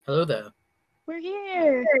Hello there. We're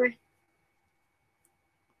here.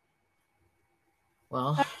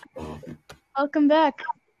 Well, Welcome back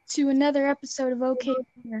to another episode of OK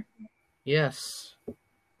Boomer. yes.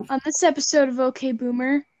 On this episode of OK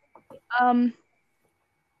Boomer,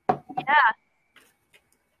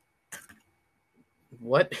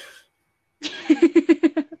 What?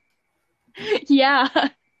 yeah,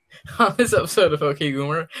 On this episode of OK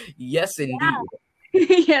Boomer, yes, indeed.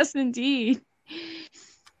 yes, indeed.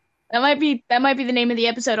 That might be the name of the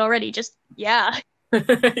episode already. Just yeah.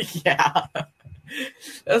 Yeah,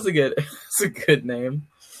 that's a good name.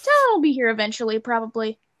 I'll be here eventually,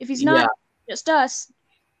 probably. If he's not, just us.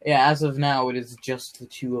 Yeah, as of now, it is just the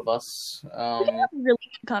two of us. We can have really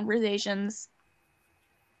good conversations.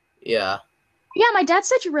 Yeah. Yeah, my dad's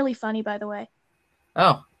such really funny, by the way.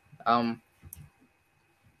 Oh.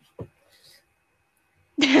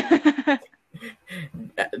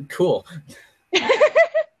 Cool.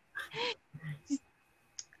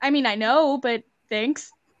 I mean, I know, but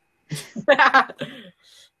thanks. Not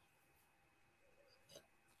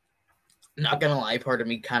gonna lie, part of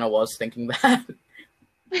me kind of was thinking that.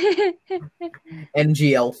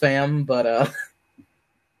 NGL fam, but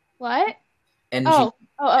What? NG.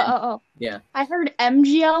 Oh. Yeah. I heard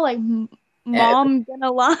MGL, like mom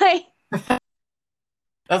gonna lie.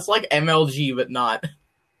 That's like MLG, but not.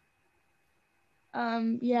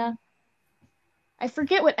 Yeah. I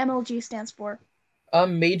forget what MLG stands for.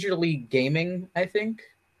 Major League Gaming, I think.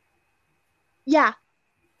 Yeah.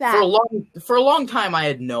 That. For a long time, I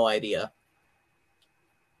had no idea.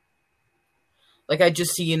 Like, I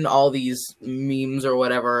just seen all these memes or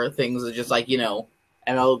whatever, things that just like, MLG,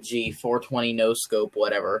 420, no scope,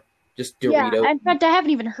 whatever. Just Doritos. Yeah, in fact, I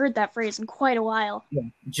haven't even heard that phrase in quite a while. Yeah.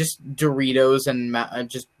 Just Doritos and Mountain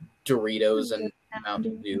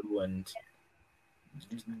Dew and...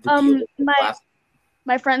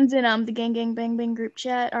 My friends in the Gang Gang Bang Bang group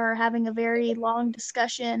chat are having a very long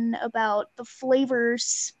discussion about the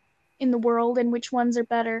flavors in the world and which ones are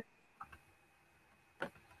better.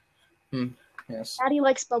 Yes. Daddy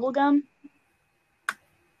likes bubblegum.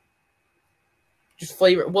 Just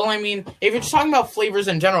flavor. Well, I mean, if you're just talking about flavors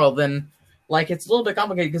in general, then like it's a little bit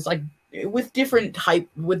complicated because like with different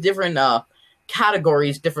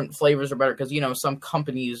categories, different flavors are better because some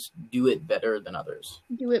companies do it better than others.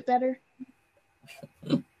 Do it better.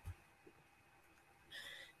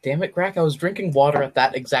 Damn it, Grack! I was drinking water at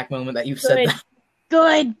that exact moment that you said that.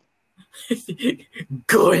 Good.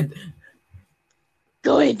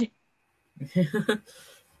 Good.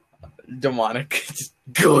 Demonic. Just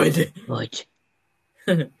good.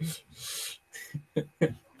 Good.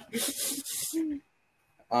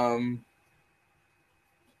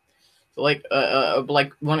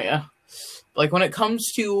 When it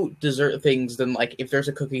comes to dessert things, then like if there's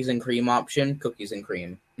a cookies and cream option, cookies and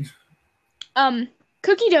cream.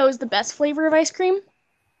 Cookie dough is the best flavor of ice cream.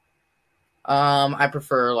 I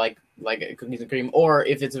prefer like cookies and cream, or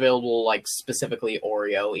if it's available like specifically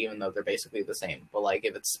Oreo, even though they're basically the same. But like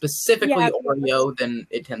if it's specifically Oreo, then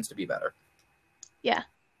it tends to be better. Yeah.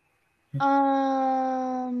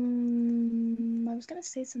 I was gonna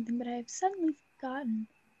say something, but I've suddenly forgotten.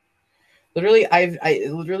 Literally,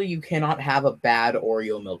 literally you cannot have a bad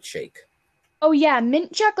Oreo milkshake. Oh yeah,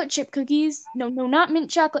 mint chocolate chip cookies. No, not mint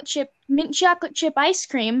chocolate chip. Mint chocolate chip ice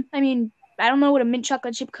cream. I mean, I don't know what a mint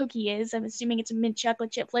chocolate chip cookie is. I'm assuming it's a mint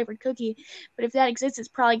chocolate chip flavored cookie. But if that exists, it's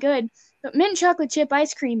probably good. But mint chocolate chip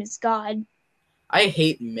ice cream is God. I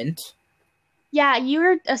hate mint. Yeah,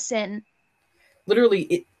 you're a sin. Literally,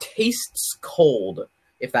 it tastes cold,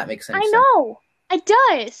 if that makes sense. I know! It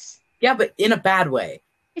does! Yeah, but in a bad way.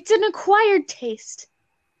 It's an acquired taste.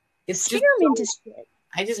 Spearmint is shit.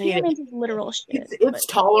 I just hate it. Spearmint is literal shit. It's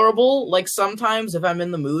tolerable. Like, sometimes if I'm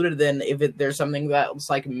in the mood, then if there's something that's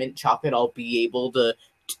like mint chocolate, I'll be able to,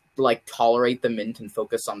 like, tolerate the mint and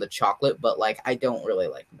focus on the chocolate. But, like, I don't really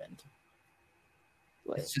like mint.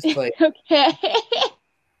 It's just like... Okay.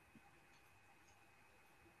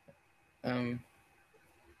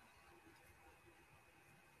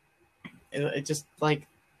 It just, like...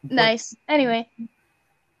 Nice. Anyway.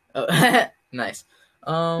 Oh, nice.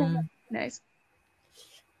 Nice.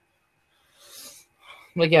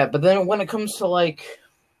 Like, yeah, but then when it comes to, like...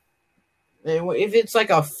 If it's, like,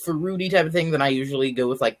 a fruity type of thing, then I usually go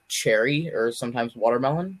with, like, cherry or sometimes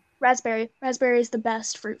watermelon. Raspberry. Raspberry is the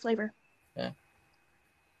best fruit flavor. Yeah.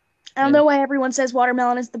 I don't know why everyone says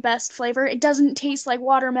watermelon is the best flavor. It doesn't taste like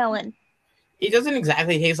watermelon. It doesn't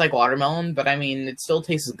exactly taste like watermelon, but, I mean, it still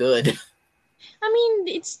tastes good. I mean,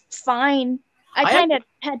 it's fine. I kind of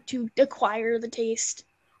had to acquire the taste.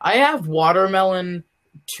 I have watermelon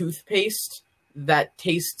toothpaste that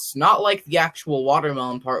tastes not like the actual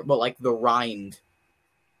watermelon part, but like the rind.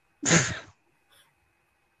 How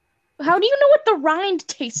do you know what the rind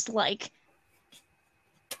tastes like?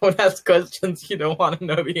 Don't ask questions you don't want to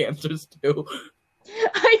know the answers to.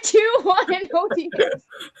 I do want to know the answer.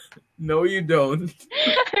 No, you don't.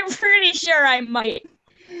 I'm pretty sure I might.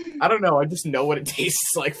 I don't know. I just know what it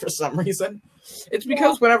tastes like for some reason. It's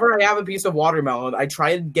because whenever I have a piece of watermelon, I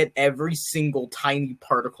try to get every single tiny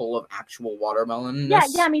particle of actual watermelon.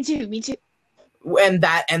 Yeah, me too. And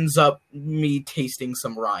that ends up me tasting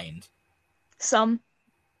some rind. Some.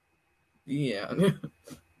 Yeah.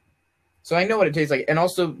 So I know what it tastes like. And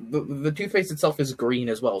also, the toothpaste itself is green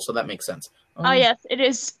as well, so that makes sense. Oh, yes, it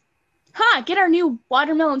is. Get our new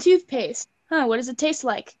watermelon toothpaste. What does it taste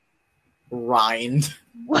like? Rind.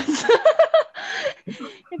 What?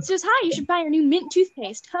 It's just, you should buy your new mint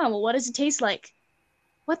toothpaste. Well, what does it taste like?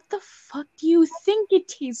 What the fuck do you think it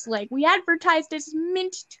tastes like? We advertised as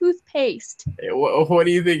mint toothpaste. What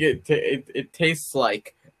do you think it tastes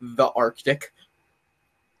like? The Arctic.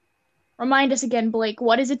 Remind us again, Blake.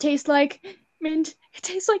 What does it taste like? Mint. It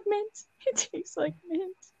tastes like mint. It tastes like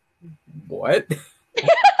mint. What?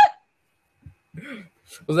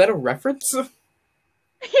 Was that a reference?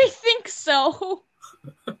 I think so.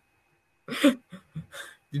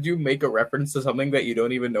 Did you make a reference to something that you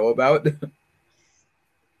don't even know about?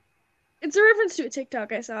 It's a reference to a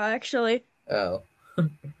TikTok I saw, actually. Oh.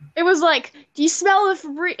 It was like, do you smell the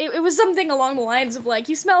Febreze? It was something along the lines of like,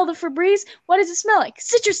 you smell the Febreze? What does it smell like?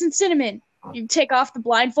 Citrus and cinnamon. You take off the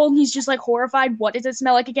blindfold and he's just like horrified. What does it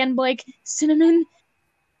smell like again, Blake? Cinnamon?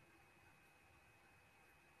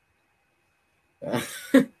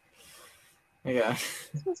 Yeah. It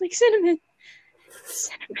smells like cinnamon.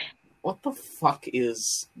 Cinnamon. What the fuck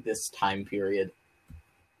is this time period?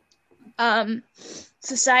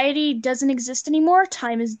 Society doesn't exist anymore.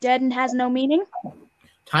 Time is dead and has no meaning.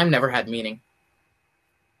 Time never had meaning.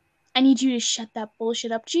 I need you to shut that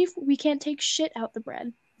bullshit up, Chief. We can't take shit out the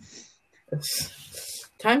bread.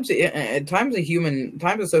 Time's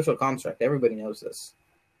a social construct. Everybody knows this.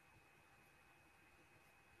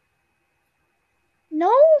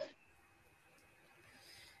 No?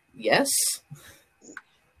 Yes?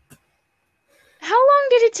 How long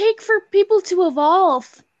did it take for people to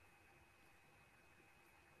evolve?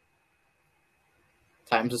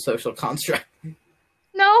 Time's a social construct.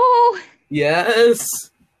 No! Yes!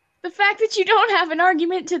 The fact that you don't have an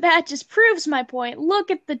argument to that just proves my point.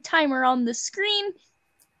 Look at the timer on the screen.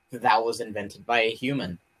 That was invented by a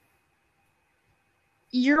human.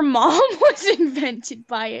 Your mom was invented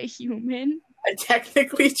by a human.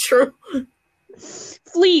 Technically true.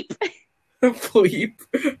 Fleep. Fleep.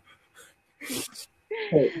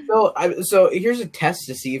 So here's a test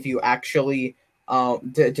to see if you actually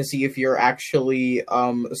to see if you're actually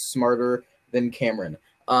smarter than Cameron.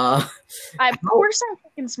 Of course I'm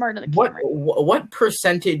fucking smarter than Cameron. What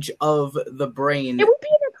percentage of the brain? It would be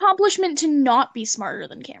an accomplishment to not be smarter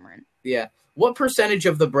than Cameron. Yeah. What percentage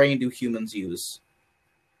of the brain do humans use?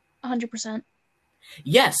 100%.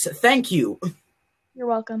 Yes, thank you. You're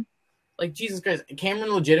welcome. Like, Jesus Christ,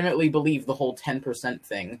 Cameron legitimately believed the whole 10%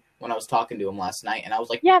 thing when I was talking to him last night, and I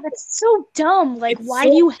was like... Yeah, that's so dumb. Like, why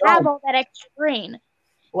do you have all that extra brain?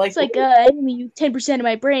 Like, it's like, I only use 10% of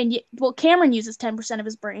my brain. Well, Cameron uses 10% of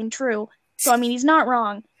his brain, true. So, I mean, he's not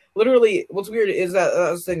wrong. Literally, what's weird is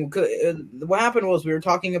that thing... what happened was we were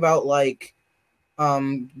talking about, like,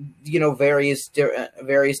 various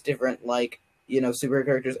different, like, superhero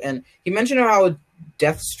characters, and he mentioned how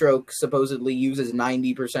Deathstroke supposedly uses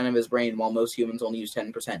 90% of his brain, while most humans only use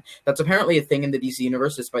 10%. That's apparently a thing in the DC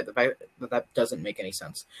universe, despite the fact that doesn't make any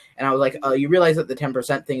sense. And I was like, you realize that the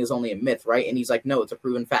 10% thing is only a myth, right? And he's like, no, it's a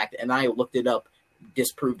proven fact. And I looked it up,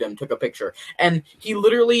 disproved him, took a picture. And he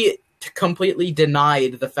literally completely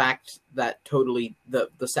denied the fact that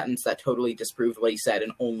the sentence that totally disproved what he said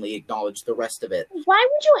and only acknowledged the rest of it. Why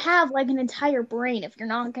would you have like an entire brain if you're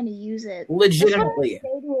not going to use it? Legitimately.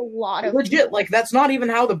 Legit, like that's not even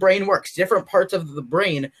how the brain works. Different parts of the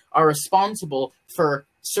brain are responsible for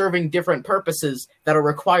serving different purposes that are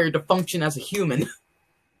required to function as a human.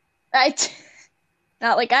 Right.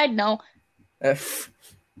 Not like I'd know.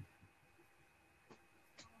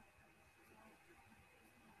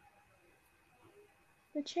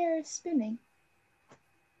 The chair is spinning.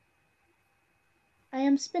 I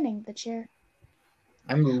am spinning the chair.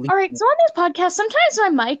 Alright, so on this podcast, sometimes my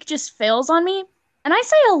mic just fails on me, and I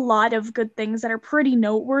say a lot of good things that are pretty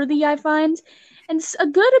noteworthy, I find, and a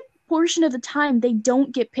good portion of the time they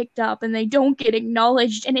don't get picked up and they don't get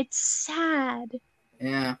acknowledged, and it's sad.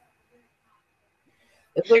 Yeah.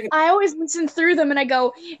 I always listen through them and I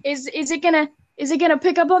go, is it gonna is it gonna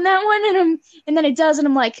pick up on that one? And then it does, and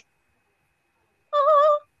I'm like,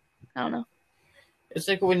 oh, I don't know. It's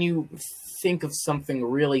like when you think of something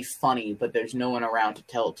really funny, but there's no one around to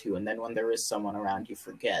tell it to, and then when there is someone around, you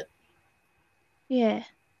forget. Yeah.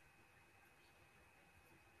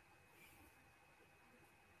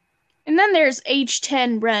 And then there's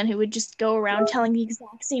H10 Bren, who would just go around telling the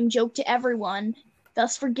exact same joke to everyone,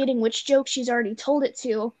 thus forgetting which joke she's already told it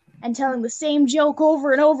to, and telling the same joke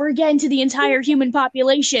over and over again to the entire human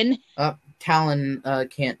population. Talon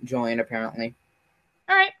can't join, apparently.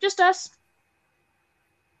 Alright, just us.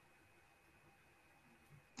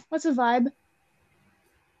 What's a vibe?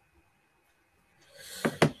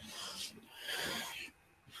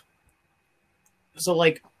 So,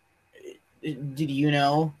 like, did you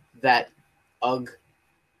know that Ugg?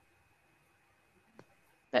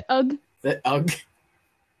 That Ugg? That Ugg?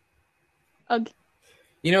 Ugg.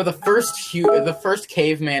 You know, the first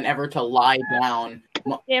caveman ever to lie down.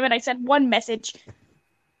 Damn it, I sent one message.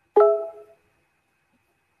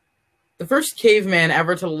 The first caveman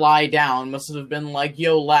ever to lie down must have been like,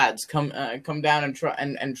 "Yo, lads, come down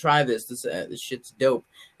and try this. This shit's dope."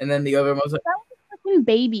 And then the other was like, That was a fucking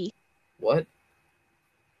baby. "What?"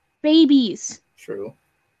 Babies. True.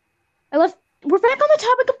 We're back on the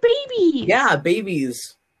topic of babies. Yeah,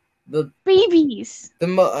 babies. Babies.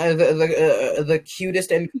 The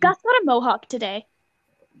cutest and Gus got a mohawk today.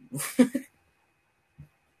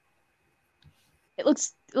 It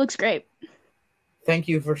looks great. Thank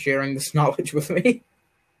you for sharing this knowledge with me.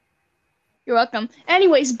 You're welcome.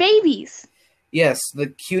 Anyways, babies. Yes, the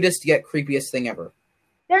cutest yet creepiest thing ever.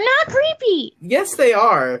 They're not creepy. Yes, they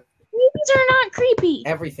are. Babies are not creepy.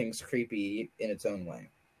 Everything's creepy in its own way.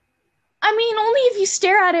 I mean, only if you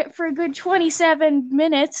stare at it for a good 27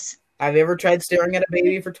 minutes. Have you ever tried staring at a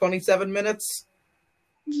baby for 27 minutes?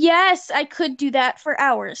 Yes, I could do that for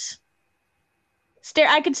hours.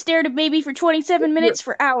 I could stare at a baby for 27 minutes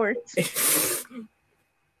for hours.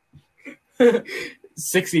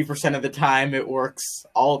 60% of the time it works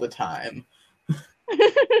all the time.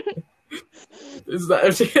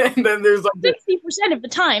 And then there's like 60% of the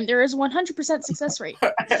time there is 100% success rate.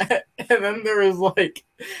 And then there is like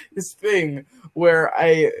this thing where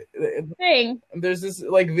there's this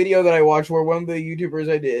like video that I watched where one of the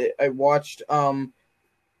YouTubers I watched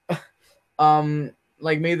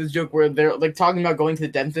like made this joke where they're like talking about going to the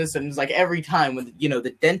dentist, and it's like every time when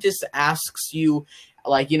the dentist asks you,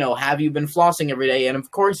 like, have you been flossing every day? And of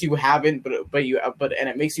course you haven't, but and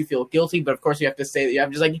it makes you feel guilty, but of course you have to say that you have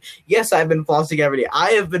just like, yes, I've been flossing every day.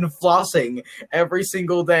 I have been flossing every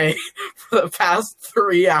single day for the past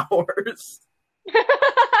 3 hours.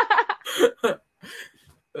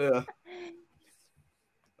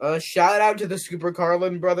 Shout out to the Super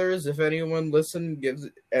Carlin brothers. If anyone listening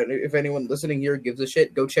here gives a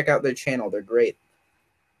shit, go check out their channel. They're great.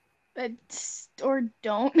 Or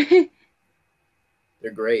don't. They're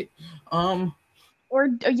great. Or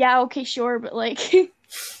yeah, okay, sure, but like,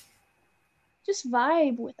 just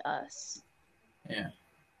vibe with us. Yeah.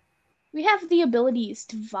 We have the abilities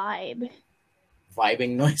to vibe.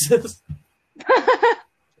 Vibing noises.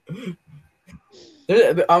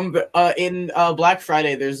 In Black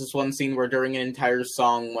Friday, there's this one scene where during an entire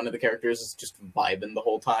song, one of the characters is just vibing the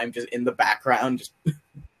whole time, just in the background,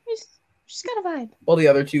 just gotta vibe. While the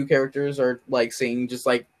other two characters are like singing, just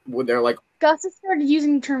like when they're like. Gus has started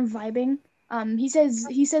using the term vibing. He says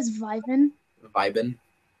vibin. Vibin.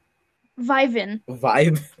 Vibin.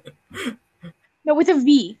 Vibe. No, with a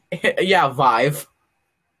V. Yeah, Vive.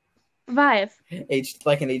 Vive.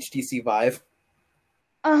 Like an HTC Vive.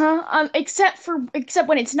 Except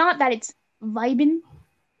when it's not that, it's vibin.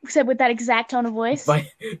 Except with that exact tone of voice.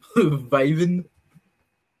 Vibin.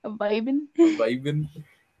 Vibin. Vibin.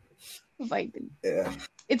 Vibin. Yeah.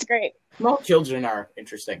 It's great. Small children are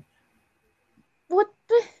interesting. What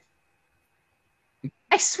the?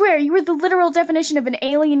 I swear, you were the literal definition of an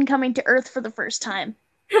alien coming to Earth for the first time.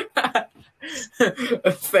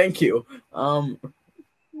 Thank you.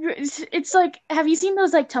 It's like, have you seen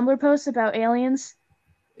those like Tumblr posts about aliens?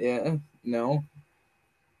 Yeah, no.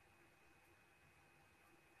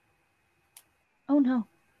 Oh no.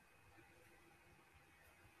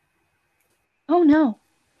 Oh no.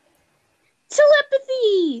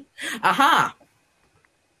 Telepathy! Aha!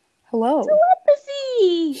 Hello.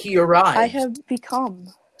 Telepathy! He arrived. I have become.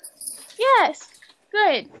 Yes,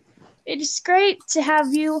 good. It's great to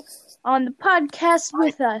have you on the podcast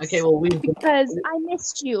with us. Okay, well, because I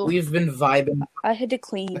missed you. We've been vibing. I had to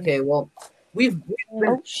clean. Okay, well, we've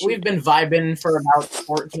been vibing for about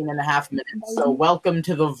 14 and a half minutes, so welcome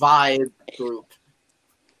to the Vibe group.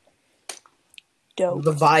 Dope.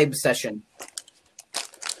 The Vibe session.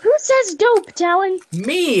 Who's says dope, Talon?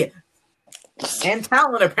 Me! And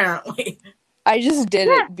Talon, apparently. I just did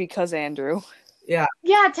it because Andrew. Yeah,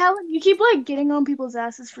 Talon, you keep like getting on people's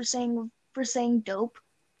asses for saying dope.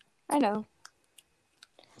 I know.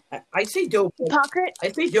 I say dope. Hypocrite.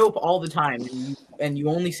 I say dope all the time, and you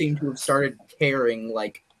only seem to have started caring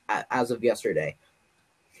like as of yesterday.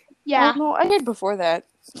 Yeah. Oh, no, I did before that.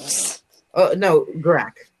 No,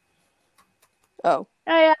 Grak. Oh.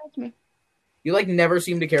 Oh yeah, that's me. You like never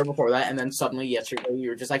seemed to care before that, and then suddenly yesterday you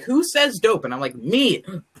were just like, "Who says dope?" And I'm like, "Me."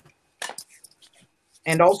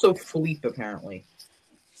 And also Philippe, apparently.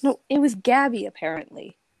 No, it was Gabby,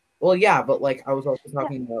 apparently. Well, yeah, but like I was also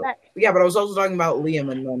talking about. Yeah, but I was also talking about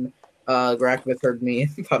Liam, and then Grak misheard me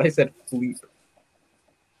and thought I said Philippe.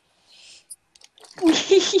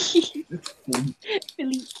 Philippe.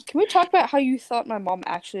 Can we talk about how you thought my mom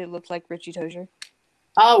actually looked like Richie Tozier?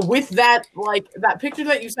 With that picture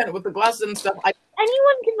that you sent with the glasses and stuff,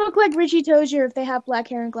 Anyone can look like Richie Tozier if they have black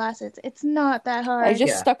hair and glasses. It's not that hard. I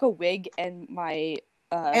just stuck a wig and my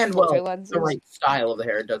and filter lenses. The right style of the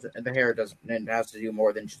hair doesn't. The hair doesn't. It has to do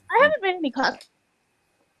more than just. I haven't been in any class in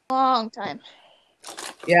a long time.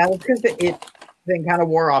 Yeah, that's because it thing kind of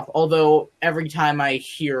wore off. Although every time I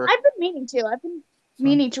hear, I've been meaning to. I've been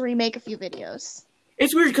meaning to remake a few videos.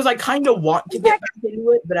 It's weird because I kind of want to get back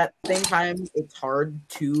into it, but at the same time, it's hard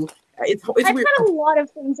to. It's I've weird. got a lot of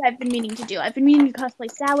things I've been meaning to do. I've been meaning to cosplay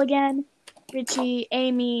Sal again, Richie,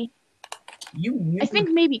 Amy. I think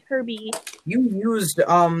maybe Kirby. You used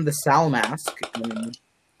the Sal mask.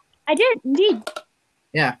 I did indeed.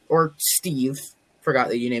 Yeah, or Steve. Forgot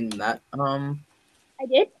that you named him that. I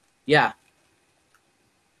did. Yeah.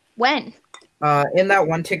 When? In that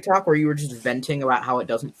one TikTok where you were just venting about how it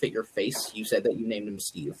doesn't fit your face, you said that you named him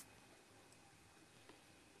Steve.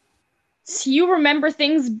 So you remember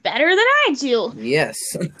things better than I do. Yes.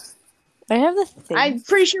 I have the thing. I'm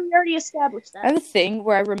pretty sure we already established that. I have a thing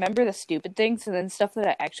where I remember the stupid things, and then stuff that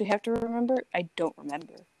I actually have to remember, I don't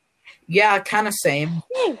remember. Yeah, kind of same.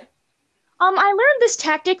 Hey. I learned this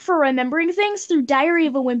tactic for remembering things through Diary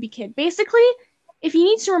of a Wimpy Kid. Basically, if you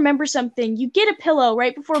need to remember something, you get a pillow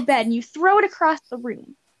right before bed and you throw it across the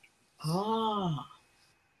room. Ah.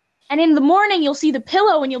 And in the morning, you'll see the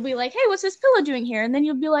pillow and you'll be like, hey, what's this pillow doing here? And then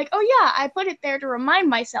you'll be like, oh yeah, I put it there to remind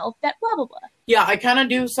myself that blah, blah, blah. Yeah, I kind of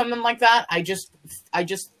do something like that. I just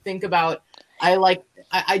think about,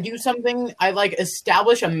 I do something, I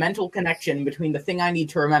establish a mental connection between the thing I need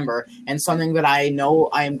to remember and something that I know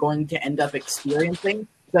I am going to end up experiencing,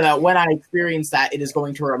 so that when I experience that, it is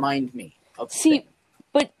going to remind me of the thing.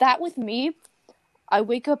 But that with me, I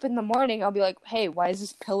wake up in the morning, I'll be like, hey, why is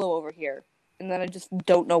this pillow over here? And then I just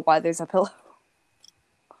don't know why there's a pillow.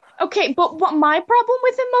 Okay, but what my problem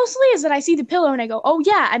with it mostly is that I see the pillow and I go, oh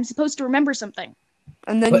yeah, I'm supposed to remember something.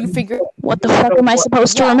 And then you figure, what the fuck am I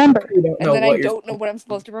supposed to remember? And then I don't know what I'm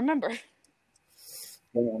supposed to remember. This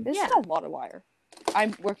Yeah. is a lot of wire.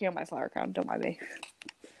 I'm working on my flower crown, don't mind me.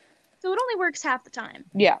 So it only works half the time.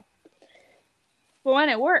 Yeah. But when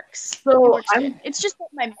it works, So it works good. It's just that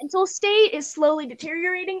my mental state is slowly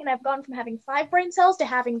deteriorating, and I've gone from having 5 brain cells to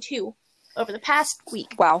having 2 over the past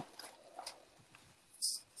week. Wow.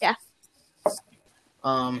 Yeah.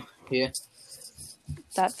 Yeah.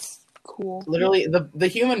 That's cool. Literally, the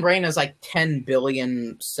human brain is like 10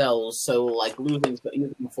 billion cells, so like you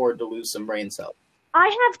can afford to lose some brain cells. I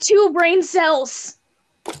have 2 brain cells.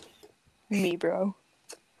 Me, bro.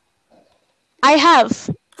 I have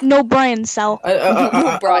no brain cell.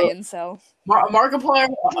 Brian cell. Markiplier,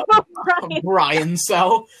 Brian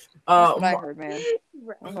cell. That's what I heard, man.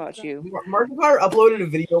 What about you? Markiplier uploaded a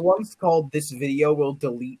video once called "This Video Will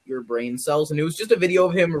Delete Your Brain Cells," and it was just a video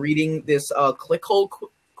of him reading this ClickHole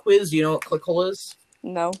quiz. Do you know what ClickHole is?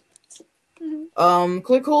 No.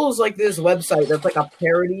 ClickHole is like this website that's like a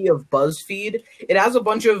parody of BuzzFeed. It has a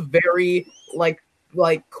bunch of very like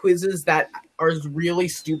quizzes that are really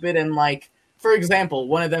stupid, and like, for example,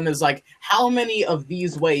 one of them is like, how many of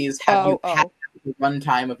these ways have you had the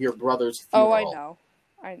runtime of your brother's funeral? Oh,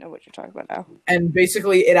 I know what you're talking about now. And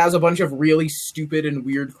basically, it has a bunch of really stupid and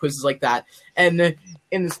weird quizzes like that. And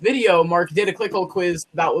in this video, Mark did a ClickHole quiz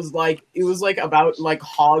that was like, it was like about like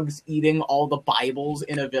hogs eating all the Bibles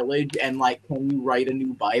in a village, and like, can you write a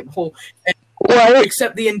new Bible? And,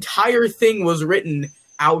 except the entire thing was written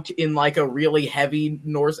out in like a really heavy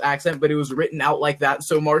Norse accent, but it was written out like that.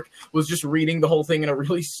 So Mark was just reading the whole thing in a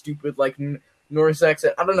really stupid like Norse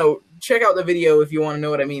accent. I don't know. Check out the video if you want to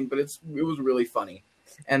know what I mean, but it was really funny.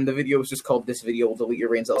 And the video was just called "This Video Will Delete Your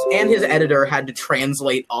Brain Cells." And his editor had to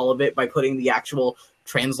translate all of it by putting the actual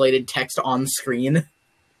translated text on screen.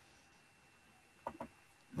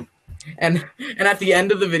 And at the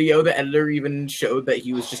end of the video, the editor even showed that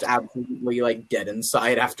he was just absolutely like dead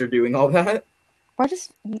inside after doing all that.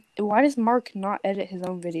 Why does Mark not edit his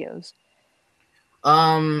own videos?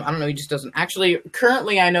 I don't know. He just doesn't. Actually,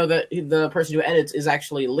 currently, I know that the person who edits is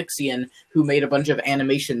actually Lixian, who made a bunch of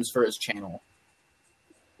animations for his channel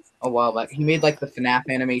a while back. He made like the FNAF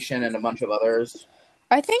animation and a bunch of others.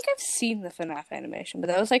 I think I've seen the FNAF animation, but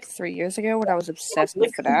that was like 3 years ago when I was obsessed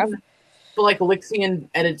with FNAF. But like Lixian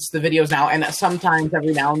edits the videos now, and sometimes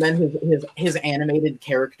every now and then his animated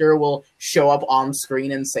character will show up on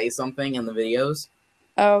screen and say something in the videos.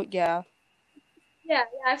 Oh yeah. Yeah,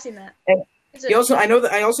 I've seen that. He also,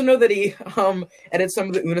 I also know that he edits some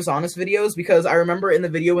of the Unis Honest videos, because I remember in the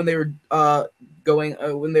video when they were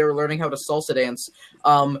when they were learning how to salsa dance,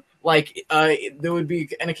 there would be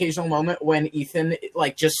an occasional moment when Ethan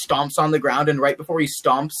like just stomps on the ground, and right before he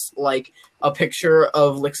stomps, like a picture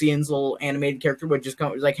of Lixian's little animated character would just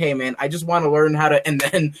come, like, "Hey man, I just want to learn how to," and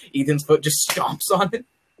then Ethan's foot just stomps on it.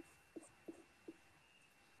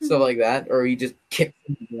 So like that, or he just kicks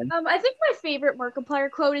him again. I think my favorite Markiplier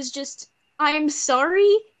quote is just, "I'm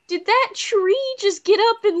sorry, did that tree just get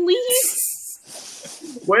up and leave?"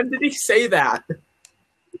 When did he say that?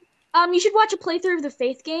 You should watch a playthrough of the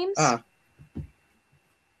Faith games. That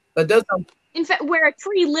does sound... In fact, where a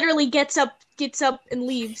tree literally gets up and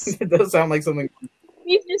leaves. It does sound like something...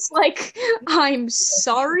 He's just like, "I'm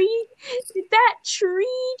sorry, did that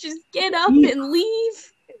tree just get up and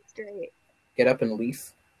leave?" It's great. Get up and leave?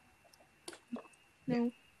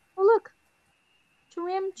 No. Oh look.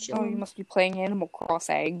 Tarantula. Oh, you must be playing Animal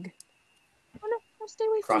Crossing. Oh no, stay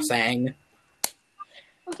away from him. Crossing.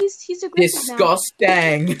 Oh, he's aggressive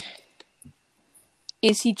Disgusting. now.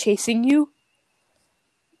 Is he chasing you?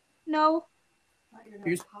 No.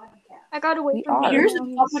 Here's, I got away from him. here's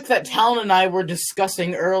a topic that Talon and I were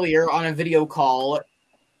discussing earlier on a video call.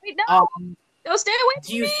 Wait, no. No, stay away from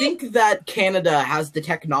Do you me. think that Canada has the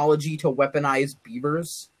technology to weaponize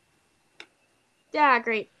beavers? Yeah,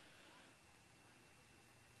 great.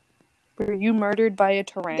 Were you murdered by a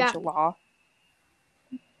tarantula?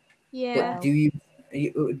 Yeah. But you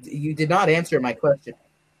did not answer my question.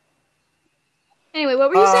 Anyway, what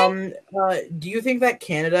were you saying? Do you think that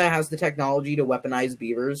Canada has the technology to weaponize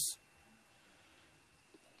beavers?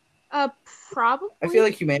 Probably. I feel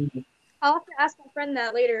like humanity... I'll have to ask my friend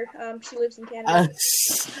that later. She lives in Canada.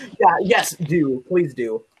 Yeah, yes, do. Please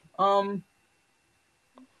do. But,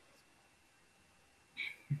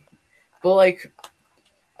 like,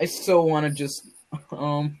 I still want to just,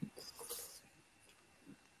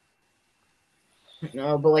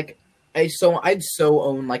 no, but, like, I'd so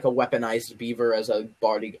own, like, a weaponized beaver as a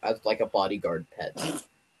bodyguard pet.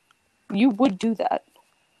 You would do that.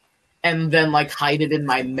 And then, like, hide it in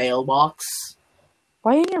my mailbox.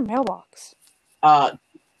 Why in your mailbox? To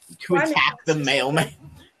attack the mailman.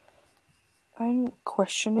 I'm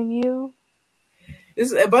questioning you.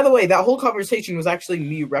 By the way, that whole conversation was actually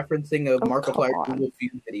me referencing a Markiplier come on. Google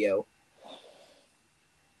Feud video.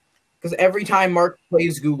 Because every time Mark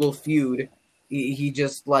plays Google Feud, he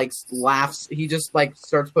just like laughs. He just like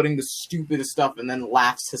starts putting the stupidest stuff and then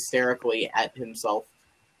laughs hysterically at himself.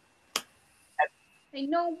 I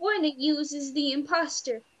know one of yous is the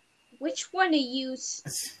imposter. Which one of yous?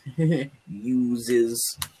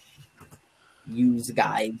 Use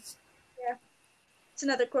guys. Yeah. It's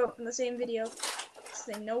another quote from the same video.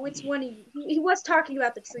 I know it's one of you. He was talking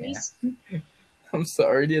about the trees. Yeah. I'm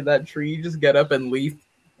sorry, did that tree just get up and leave?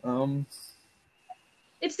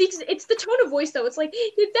 It's the tone of voice though. It's like,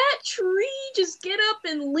 did that tree just get up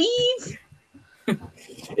and leave?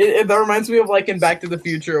 That reminds me of like in Back to the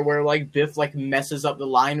Future where like Biff like messes up the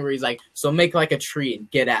line where he's like, "So make like a tree and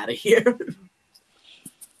get out of here."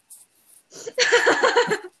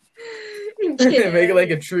 Make like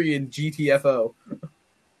a tree in GTFO.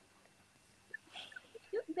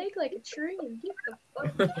 Make like a tree and get the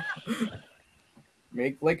fuck.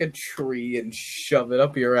 Make like a tree and shove it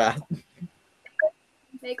up your ass.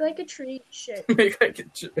 Make like a tree, shit. Make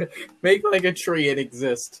like a tree and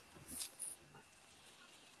exist.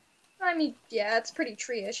 I mean, yeah, it's pretty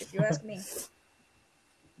tree-ish if you ask me.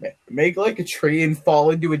 Make like a tree and fall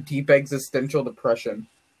into a deep existential depression.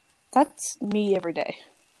 That's me every day.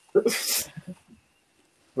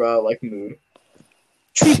 Bro, like mood.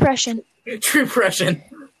 Tree-pression. Tree-pression.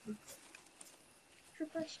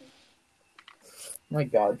 Tree-pression. My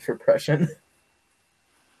god, tree-pression.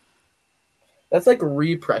 That's like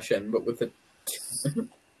repression, but with a...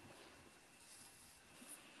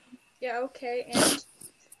 Yeah, okay, and...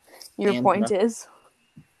 Your point is?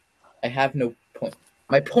 I have no point.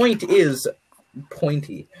 My point is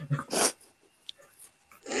pointy.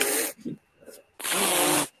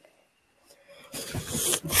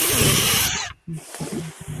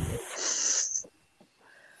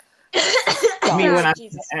 Stop. me when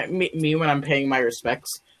Jesus. me when I'm paying my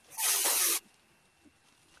respects.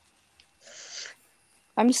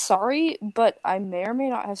 I'm sorry, but I may or may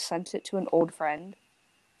not have sent it to an old friend.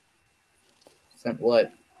 Sent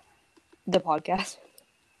what? The podcast.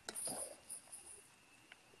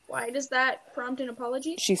 Why does that prompt an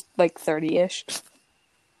apology? She's like 30-ish.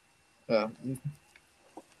 I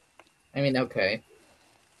mean, okay.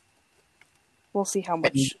 We'll see how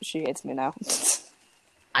much she hates me now.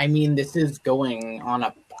 I mean, this is going on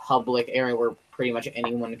a public area where pretty much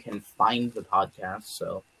anyone can find the podcast,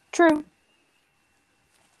 so. True.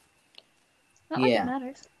 Not like Yeah. it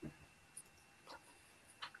matters.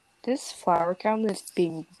 This flower crown is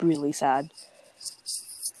being really sad.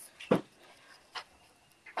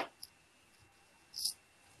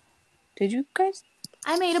 Did you guys?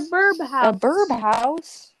 I made a burb A house. burb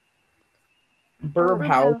house? Burb Burb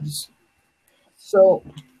house. So,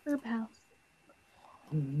 Burb house.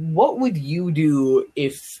 what would you do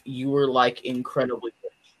if you were, like, incredibly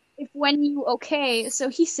rich? If when you so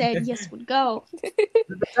he said yes would go.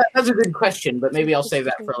 That's a good question, but maybe I'll save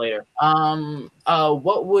that for later.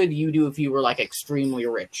 What would you do if you were, like, extremely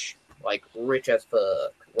rich? Like, rich as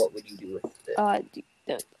fuck. What would you do with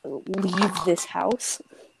it? Leave this house?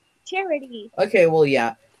 Charity. Okay, well,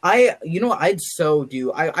 yeah. I'd so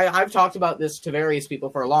do. I've talked about this to various people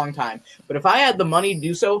for a long time, but if I had the money to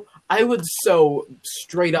do so, I would so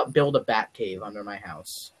straight up build a bat cave under my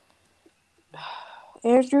house.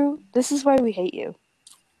 Andrew, this is why we hate you.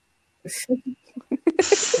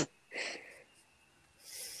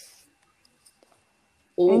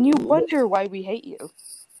 And you wonder why we hate you.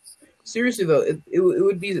 Seriously though, it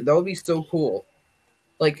would be so cool,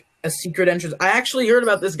 like a secret entrance. I actually heard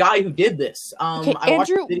about this guy who did this. Okay, I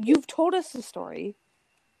watched Andrew, the video. you've told us the story.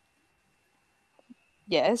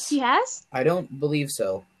 Yes, He has? I don't believe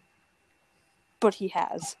so. but he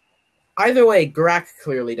has. Either way, Grak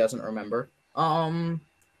clearly doesn't remember.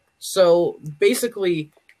 So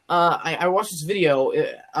basically, I watched this video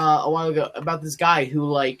a while ago about this guy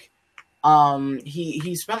who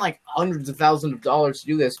he spent like hundreds of thousands of dollars to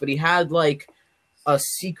do this, but he had like a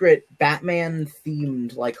secret Batman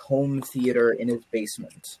themed like home theater in his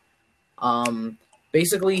basement.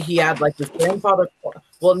 Basically he had like this grandfather.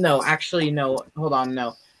 Well, no, actually, no. Hold on,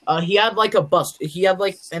 no. He had like a bust. He had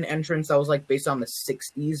like an entrance that was like based on the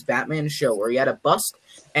 '60s Batman show, where he had a bust,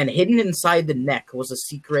 and hidden inside the neck was a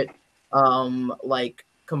secret, like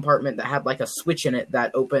compartment that had like a switch in it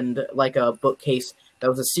that opened like a bookcase. That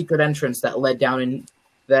was a secret entrance that led down in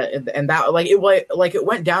that, and that it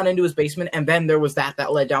went down into his basement, and then there was that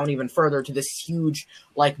led down even further to this huge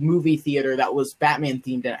like movie theater that was Batman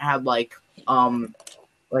themed, and it had like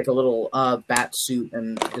a little bat suit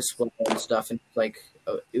and display and stuff, and like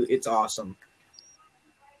it's awesome.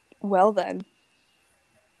 Well then.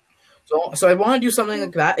 So I want to do something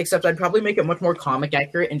like that, except I'd probably make it much more comic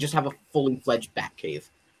accurate and just have a fully fledged Batcave.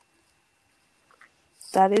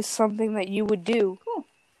 That is something that you would do. Cool.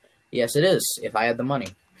 Yes, it is. If I had the money.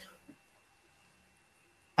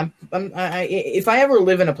 If I ever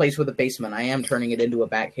live in a place with a basement, I am turning it into a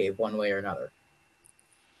Batcave one way or another.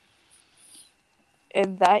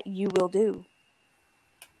 And that you will do.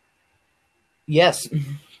 Yes.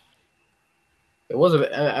 The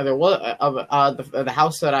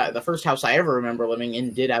house the first house I ever remember living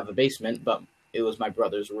in did have a basement, but it was my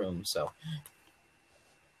brother's room, so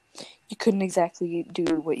You couldn't exactly do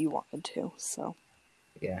what you wanted to, so.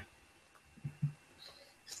 yeah.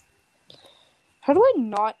 How do I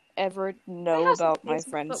not ever know house about is my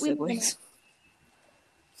basement, friend's but we live in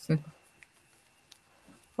siblings?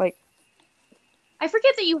 Like, I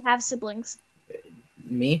forget that you have siblings.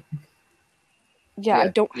 Me? yeah, I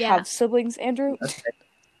Yeah. don't Yeah. have siblings, Andrew,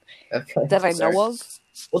 Okay. that I Sorry. know of.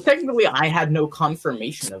 Well, technically, I had no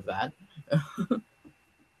confirmation of that.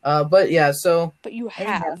 But yeah, so But you I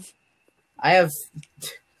have- have. I have. I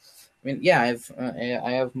mean, yeah,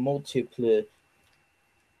 I have multiple.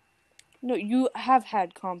 No, you have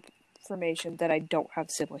had confirmation that I don't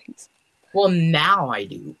have siblings. Well, now I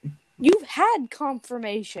do. You've had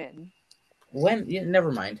confirmation. When? Yeah,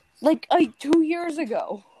 never mind. Like 2 years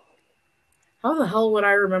ago. How the hell would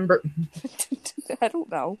I remember? I don't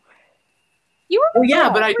know. You Oh remember yeah,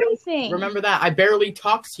 but I don't everything. remember that. I barely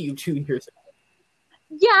talked to you 2 years ago.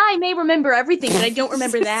 Yeah, I may remember everything, but I don't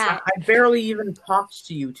remember that. I barely even talked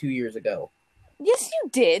to you 2 years ago. Yes, you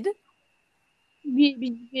did.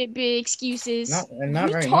 Excuses. Not We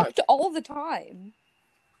very talked much. all the time.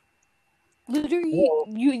 Literally, Well,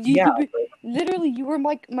 you Yeah, but literally, you were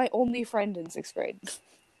like my only friend in 6th grade.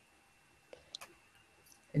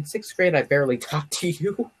 in 6th grade, I barely talked to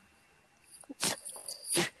you.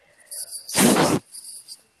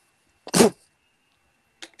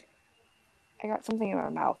 I got something in my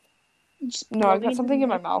mouth. No, I got something in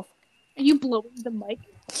my mouth. Are you blowing the mic?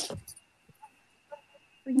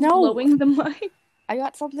 Are you No. blowing the mic? I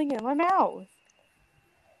got something in my mouth.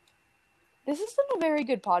 This isn't a very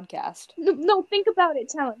good podcast. No, think about it,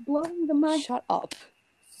 Talon. Blowing the mic. Shut up.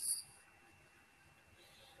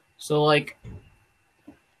 So, like,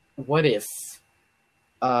 what if?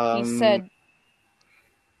 He said,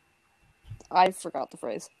 I forgot the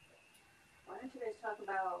phrase. Why don't you guys talk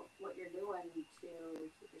about what you're doing to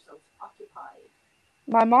keep yourselves occupied?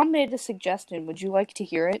 My mom made a suggestion. Would you like to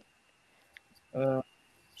hear it?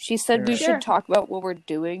 She said we Sure. should talk about what we're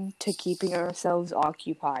doing to keeping ourselves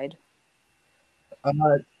occupied.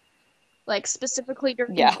 Like, specifically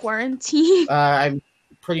during Yeah. quarantine. I'm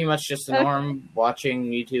pretty much just a norm, watching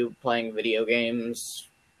YouTube, playing video games.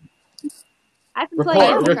 I've been Record- playing I've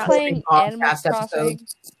Animal been recording Crossing. playing Animal podcast Crossing.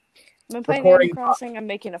 episodes. I've been playing Recording Animal Crossing. I'm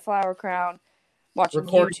making a flower crown. Watching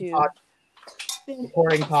Recording YouTube.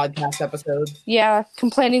 recording podcast episodes. Yeah,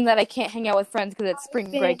 complaining that I can't hang out with friends because it's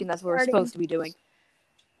spring break and that's what we're Starting- supposed to be doing.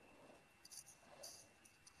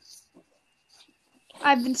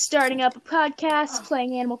 I've been starting up a podcast,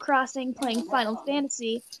 playing Animal Crossing, playing Final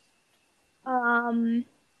Fantasy.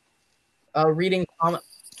 Reading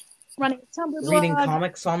Running a Tumblr reading blog.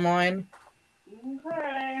 comics online.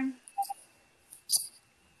 Okay.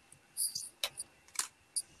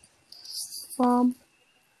 Mom.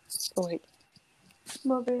 Oh, wait.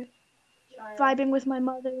 Mother, Vibing with my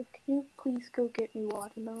mother. can you please go get me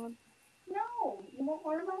watermelon? No, you won't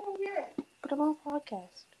want to get it. But I'm on a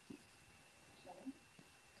podcast.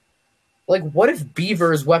 Like, what if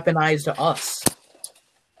beavers weaponized us?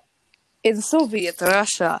 In Soviet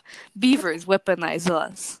Russia, beavers weaponize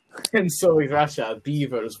us. In Soviet Russia,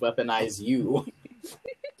 beavers weaponize you.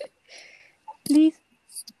 Please?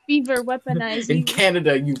 Beaver weaponized. In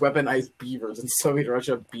Canada, you weaponize beavers. In Soviet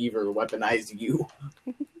Russia, beaver weaponize you.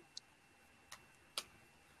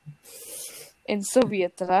 In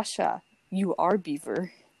Soviet Russia, you are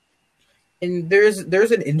beaver. And there's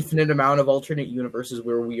an infinite amount of alternate universes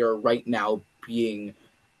where we are right now being,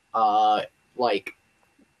 like,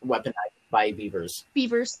 weaponized by beavers.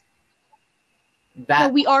 Beavers. That No,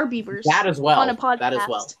 we are beavers. that as well. On a podcast. That as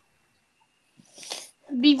well.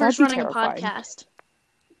 Beavers That'd be running terrifying. a podcast.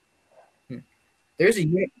 There's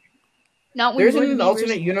Not when there's we're an beavers.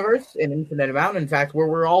 alternate universe, an infinite amount, in fact, where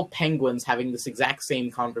we're all penguins having this exact same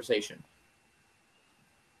conversation.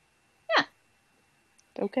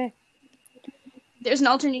 Okay. There's an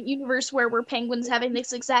alternate universe where we're penguins having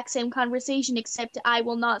this exact same conversation, except I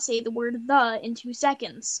will not say the word "the" in 2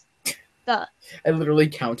 seconds. The. I literally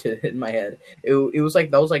counted it in my head. It was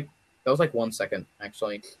like that was like 1 second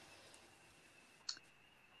actually.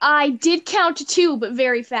 I did count to 2, but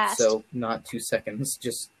very fast. So not 2 seconds,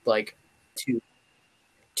 just like two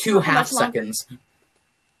Not half much longer. seconds.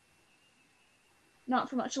 Not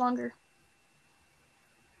for much longer.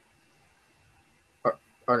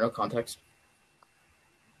 Or no context.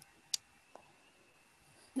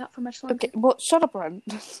 Not for much longer. Okay, well, shut up, Ren.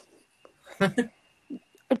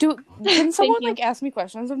 Can someone, you. ask me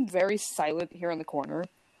questions? I'm very silent here in the corner.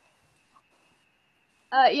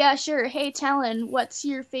 Yeah, sure. Hey, Talon, what's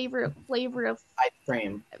your favorite flavor of... Ice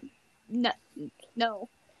cream. No.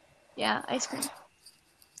 Yeah, ice cream.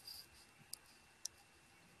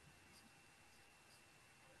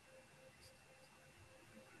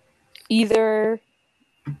 Either...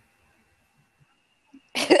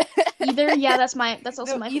 Either, yeah, that's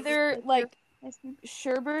also No, my either, favorite like, ice cream.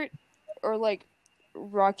 sherbet or, like,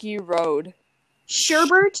 Rocky Road.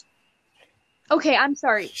 Sherbet? Okay, I'm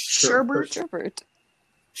sorry. Sherbet. Sherbet? Sherbet.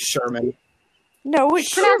 Sherman. No,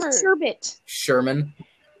 it's Pronounced sherbet. sherbet. Sherman.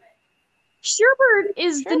 Sherbet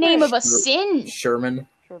is the name of a Sherbet. sin. Sherman.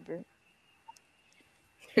 Sherbet.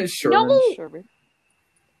 Sherman. No. Sherbet.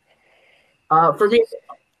 For me,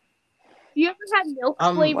 You ever had milk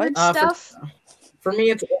flavored what? stuff? for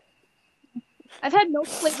me it's I've had milk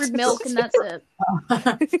flavored milk, and that's it.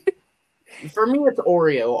 for me it's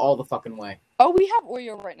Oreo all the fucking way. Oh, we have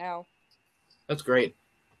Oreo right now. That's great.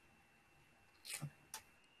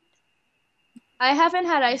 I haven't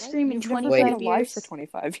had ice cream in You've never 25 been alive years. for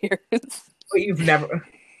 25 years. But you've never.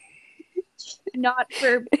 Not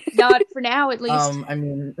for now, at least. I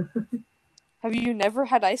mean, Have you never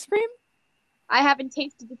had ice cream? I haven't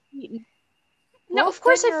tasted defeat. No, Well, of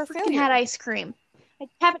course then I you're a freaking failure. had ice cream. I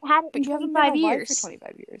haven't had it But in you haven't 25 been alive years. for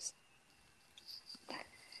 25 years.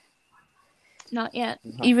 Not yet.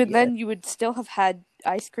 Even yeah. then, you would still have had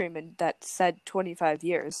ice cream in that said 25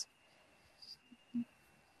 years.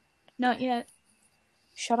 Not yet.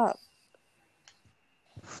 Shut up.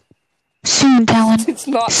 Soon, Talon. It's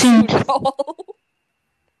not soon at all.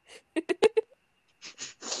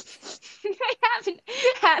 haven't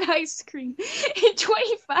had ice cream in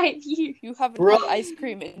 25 years. You haven't Bro. had ice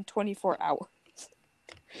cream in 24 hours.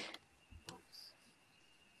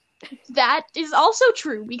 That is also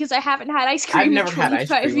true because I haven't had ice cream I've in never 25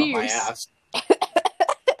 had ice cream years. up my ass.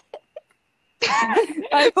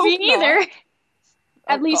 I hope Me neither. not.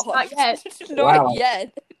 At Oh, least God. not yet. Not Wow.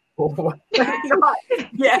 yet. Not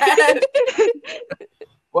yet.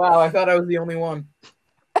 Wow, I thought I was the only one.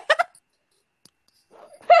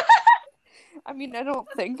 I mean, I don't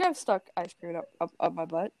think I've stuck ice cream up my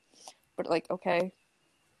butt. But, like, okay.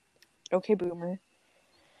 Okay, boomer.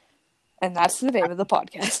 And that's the name of the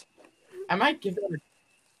podcast. I might give it a...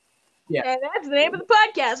 Yeah. And that's the name of the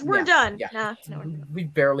podcast. We're Yeah, done. yeah. Nah, no, we're done.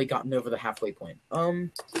 We've barely gotten over the halfway point.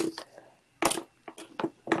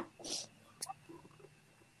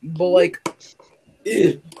 But like,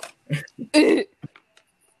 ugh.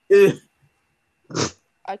 Ugh.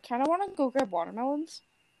 I kind of want to go grab watermelons.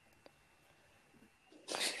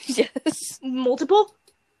 Yes. Multiple?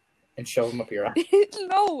 And shove them up your ass.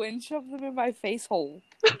 No, and shove them in my face hole.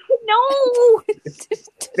 No!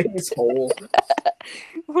 Face hole.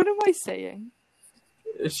 What am I saying?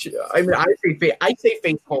 I mean, I say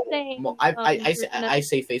face hole. Saying, I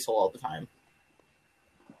say face hole all the time.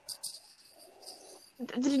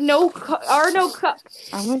 No cup.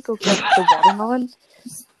 I'm gonna go get the watermelon,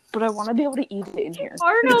 but I want to be able to eat it in here.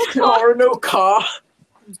 Arno Ka.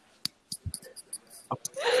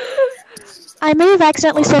 I may have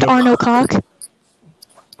accidentally said Arno cock.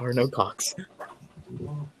 Arno Cox.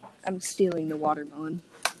 I'm stealing the watermelon.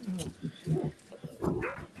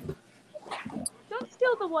 Don't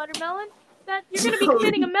steal the watermelon. That you're gonna be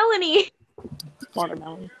committing a melony.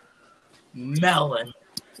 Watermelon. Melon.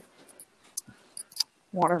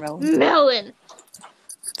 Watermelon. Melon.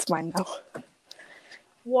 It's mine now.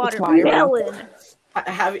 Watermelon.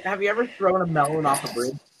 Have you ever thrown a melon off a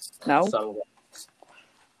bridge? No. So,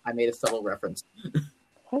 I made a subtle reference.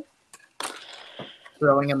 What?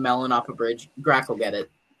 Throwing a melon off a bridge. Grack will get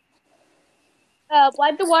it.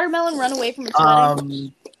 Why'd the watermelon run away from its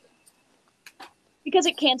wedding? Because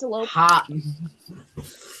it cantaloupe. Hot.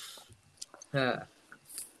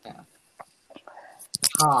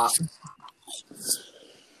 Hot.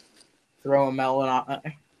 Throw a melon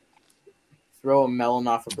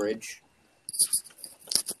off a bridge.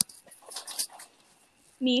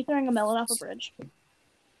 Me throwing a melon off a bridge.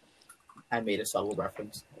 I made a subtle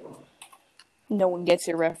reference. No one gets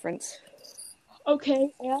your reference.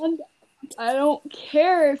 Okay, and I don't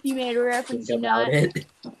care if you made a reference or Think not. about it.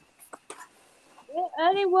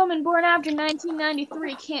 Any woman born after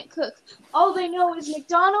 1993 can't cook. All they know is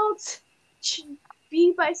McDonald's,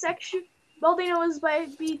 be bisexual. All they know is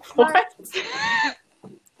be. What?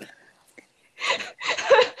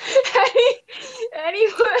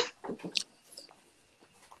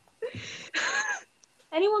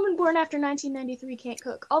 Any woman born after 1993 can't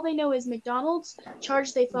cook. All they know is McDonald's,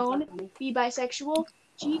 charge they phone, be bisexual,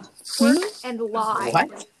 cheat, work, and lie.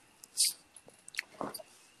 What?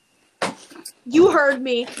 You heard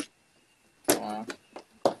me.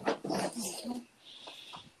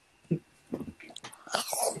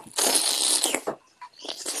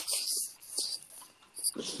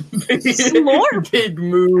 Slurp. Big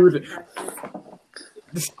mood.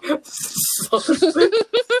 Slurp.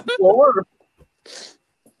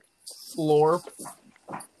 Slurp.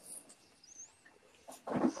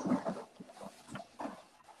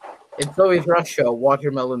 It's always Russia.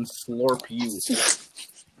 Watermelon slurp you.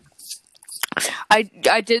 I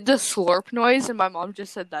did the slurp noise, and my mom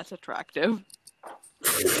just said that's attractive.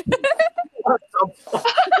 What the fuck?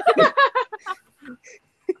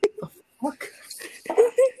 Fuck?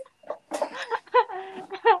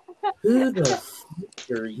 Who the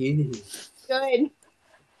fuck are you? Good.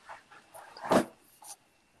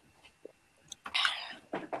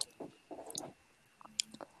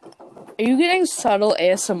 Are you getting subtle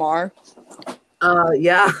ASMR?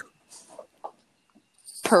 Yeah.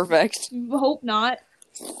 Perfect. Hope not.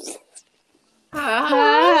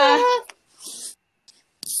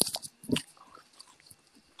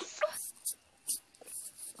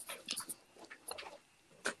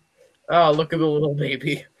 Oh, look at the little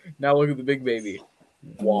baby. Now look at the big baby.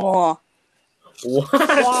 Wow. Wah. What?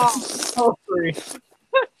 Wow. All three.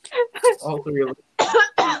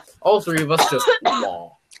 All three of us just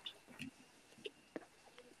wow.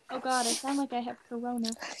 Oh god, I sound like I have corona.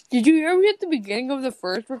 Did you hear me at the beginning of the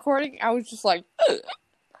first recording? I was just like, ugh.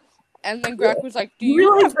 And then Greg was like, "Do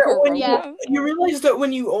you have corona?" Yeah. You realize that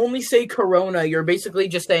when you only say corona, you're basically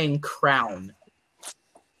just saying crown.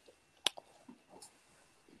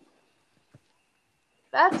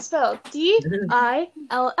 That's spelled DILLIGAF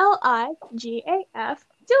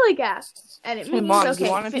Silly gas. And it Hey, means, Mom, do okay, you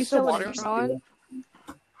want a piece of fill it in yourself. watermelon?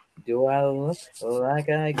 Do I look like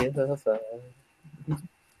I give a fuck?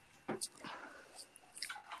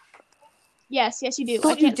 Yes, you do.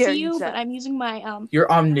 Don't I can't you dare see use you, that. but I'm using my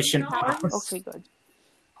Your omniscient powers. powers. Okay, good.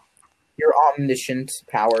 Your omniscient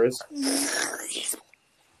powers.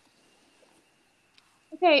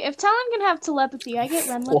 Okay, if Talon can have telepathy, I get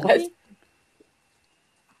renlepathy.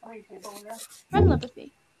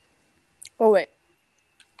 Renlepathy. Oh, wait.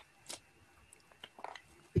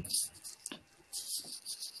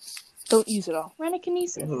 Don't use it all.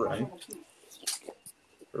 Renikinesis.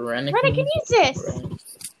 Renikinesis.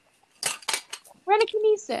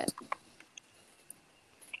 Renikinesis.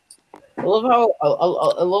 I love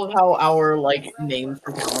how our like names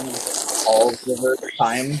for towns all over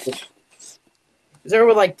time. Is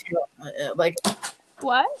there like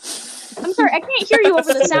What? I'm sorry, I can't hear you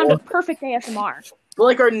over the sound of perfect ASMR. but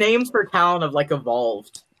like our names for town have like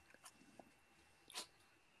evolved.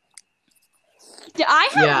 I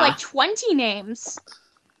have Yeah. like 20 names.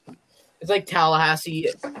 It's like Tallahassee,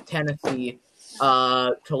 Tennessee,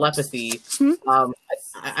 telepathy.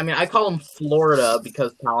 I mean, I call them Florida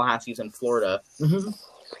because Tallahassee's in Florida. Is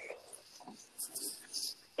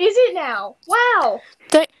it now? Wow.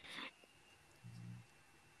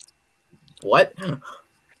 What?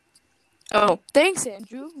 Oh, thanks,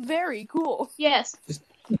 Andrew. Very cool. Yes.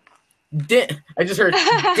 I just heard.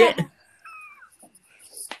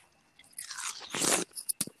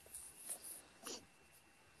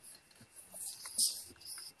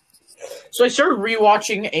 So I started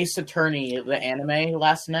rewatching Ace Attorney, the anime,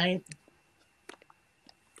 last night.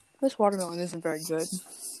 This watermelon isn't very good.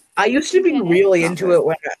 I used to be really into it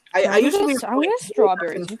when I used to be. I want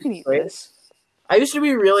strawberries. You can eat this. I used to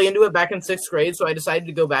be really into it back in 6th grade, so I decided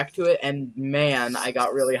to go back to it, and man, I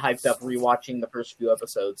got really hyped up rewatching the first few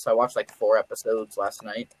episodes. So I watched like 4 episodes last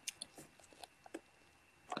night.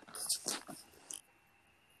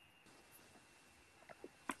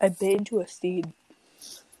 I bit into a seed.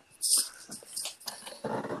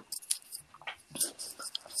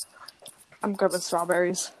 I'm good with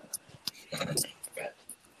strawberries.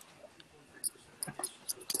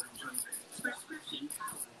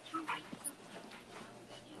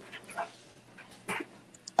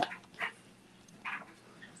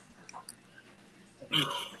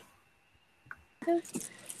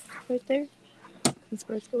 Right there. That's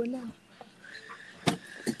where it's going now.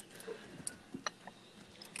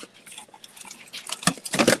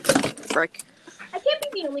 Frick. I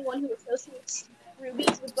can't be the only one who associates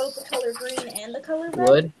rubies with both the color green and the color red.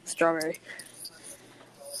 Wood? Strawberry.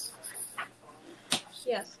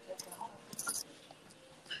 Yes.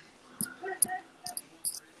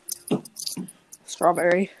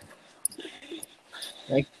 Strawberry.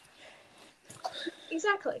 Like,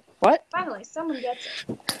 Exactly. What? Finally, someone gets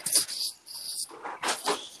it.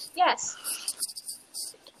 Yes.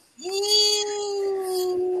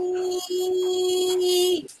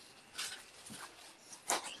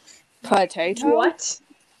 Potato? What?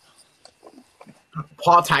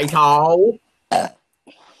 potato.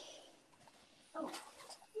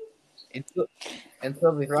 In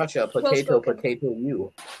Soviet Russia, potato,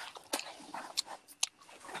 you.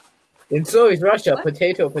 In Soviet Russia, What?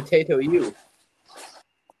 potato, you.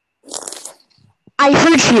 I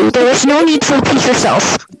heard you. There is no need to repeat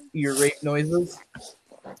yourself. Your rape noises,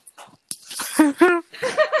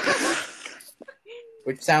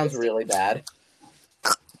 which sounds really bad.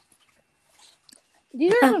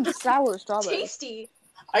 These are some sour strawberries. Tasty.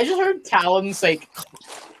 I just heard Talon say.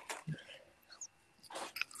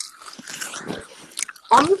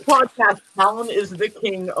 On the podcast, Talon is the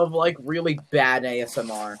king of like really bad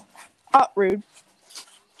ASMR. Oh, rude.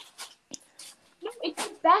 No, it's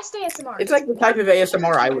the best ASMR. It's like the type of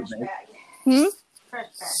ASMR I would make.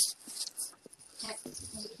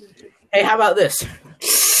 Hey, how about this?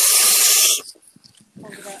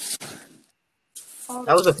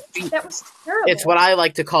 That was a feat. That was terrible. It's what I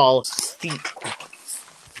like to call feet.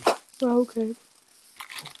 Oh, okay.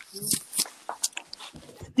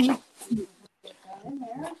 Feet.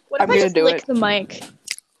 What if I'm I gonna just do lick it. the mic?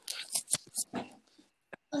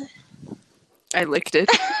 I licked it.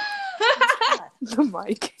 The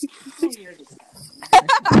mic.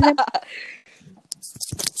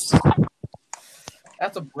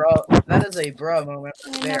 That's a bro. That is a bro moment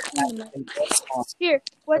there. Here,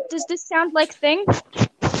 what does this sound like thing?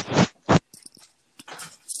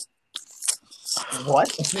 What?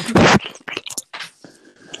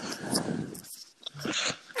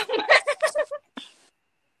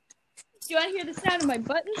 Do you want to hear the sound of my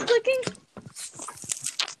buttons clicking?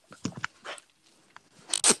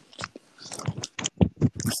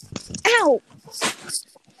 Ow!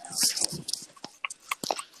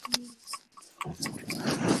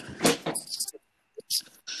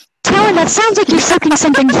 sounds like you're sucking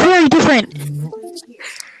something very different.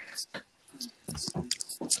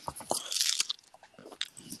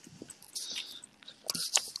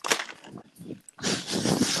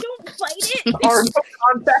 Don't bite it. Hard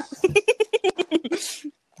contact.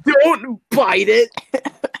 Don't bite it.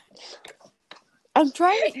 I'm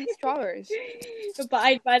trying to eat strawberries.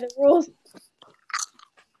 Abide by the rules.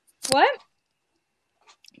 What?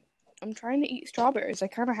 I'm trying to eat strawberries. I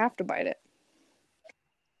kind of have to bite it.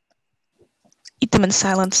 Eat them in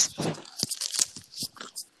silence.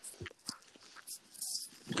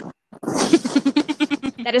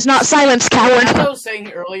 That is not silence, coward. As I was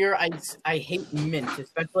saying earlier, I hate mint,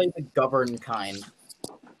 especially the govern kind.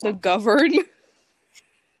 The govern?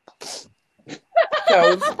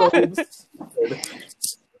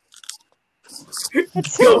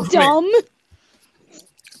 That's so dumb.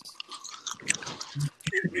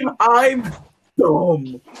 I'm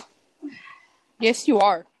dumb. Yes, you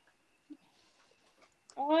are.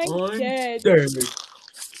 I'm dead. Dead.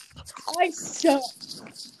 I suck.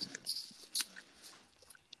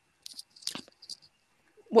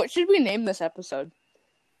 What should we name this episode?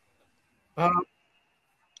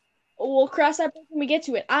 We'll cross that bridge when we get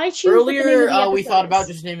to it. I choose Earlier, what the name of the we episode thought about is.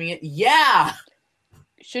 just naming it. Yeah.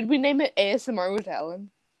 Should we name it ASMR with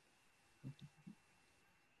Ellen?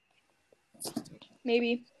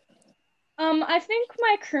 Maybe. I think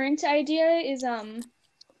my current idea is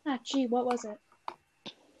what was it?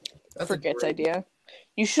 That's Forget's idea.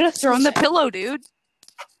 You should have thrown the pillow, dude.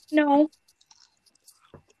 No.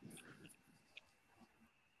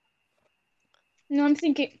 No, I'm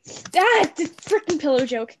thinking. The freaking pillow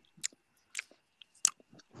joke.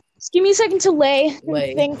 Just give me a second to lay.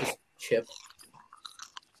 Lay. Think. Chip.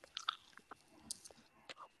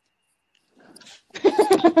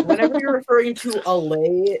 Whenever you're referring to a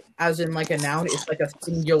lay, as in like a noun, it's like a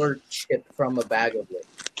singular chip from a bag of lay.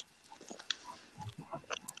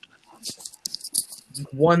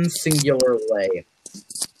 One singular lay.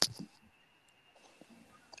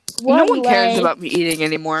 No one cares about me eating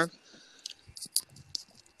anymore.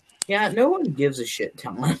 Yeah, no one gives a shit,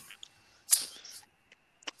 Talon.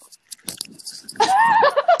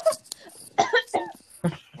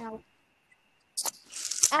 Ow.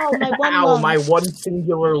 Ow, my one Ow, lung. my one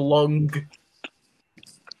singular lung.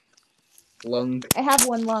 Lung. I have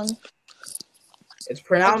one lung. It's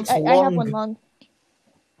pronounced I lung. have one lung.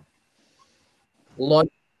 Lung.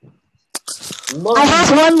 Lung. I have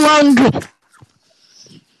one lung.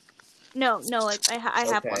 No, like I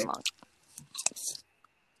have Okay. one lung.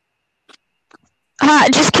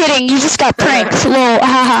 Just kidding. You just got pranked. Lol.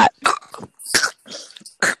 Haha.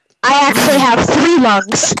 I actually have 3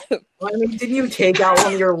 lungs. I mean, didn't you take out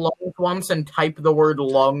one of your lungs once and type the word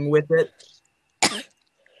lung with it?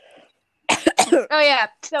 Oh yeah.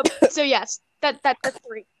 So yes. That's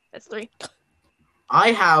 3. That's 3.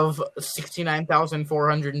 I have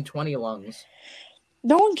 69,420 lungs.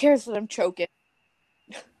 No one cares that I'm choking.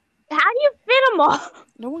 How do you fit them all?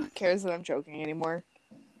 No one cares that I'm choking anymore.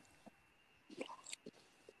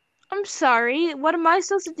 I'm sorry. What am I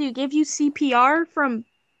supposed to do? Give you CPR from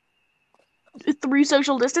through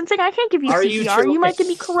social distancing? I can't give you Are CPR. you You joking? might give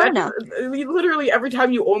me corona. I mean, literally, every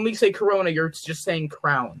time you only say corona, you're just saying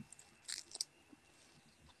crown.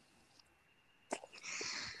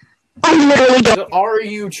 I literally don't. So are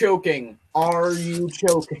you choking? Are you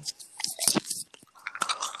choking?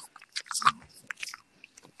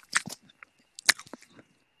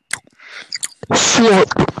 Slurp.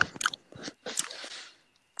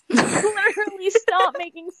 Literally stop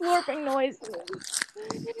making slurping noises.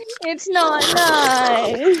 It's not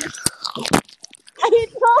nice.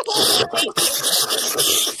 It's not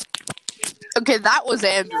nice. Okay, that was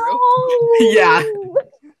Andrew. No. Yeah.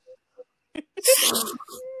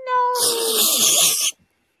 No.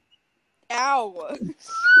 Ow.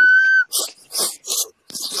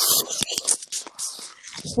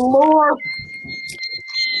 Slurp.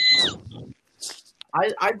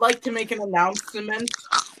 I'd like to make an announcement.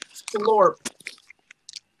 Slurp.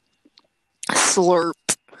 Slurp.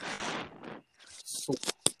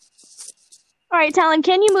 All right, Talon,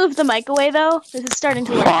 can you move the mic away though? This is starting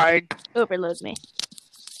to overload me.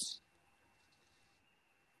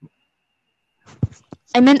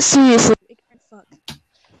 I meant seriously. Fuck.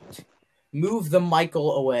 Move the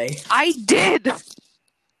Michael away. I did.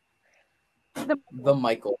 The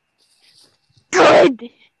Michael. Good.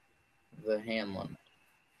 The Hanlon.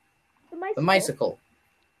 The The Micicle.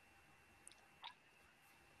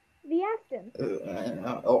 The Aston.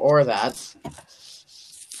 Or that.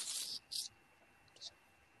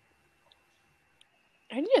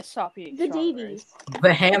 I need to stop eating The strawberries. Davies.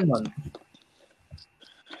 The Hanlon.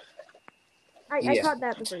 I Yeah. caught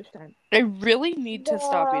that the first time. I really need to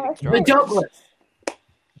stop eating The strawberries. Douglas.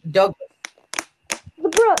 The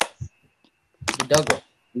Brooks. The Douglas.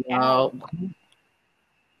 No.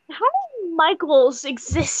 How many Michaels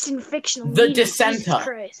exist in fictional The media? Jesus Dissenta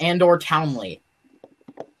Christ. and or Townley.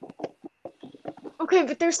 Okay,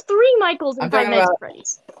 but there's 3 Michaels in I'm Five talking Nights about at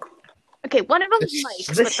Freddy's. Okay, one of them's Mike,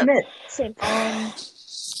 the but Schmidt. same.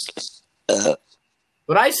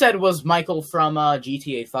 What I said was Michael from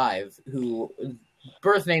GTA 5, who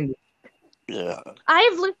birth name.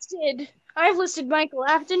 I've listed Michael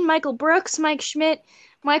Afton, Michael Brooks, Mike Schmidt,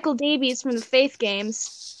 Michael Davies from the Faith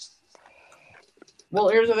games. Well,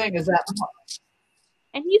 here's the thing: is that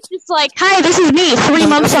And he's just like, "Hi, this is me. 3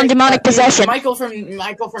 months on demonic possession." Michael from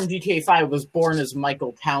GTA 5 was born as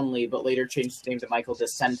Michael Townley, but later changed his name to Michael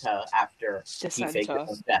Dissenta after he faked his own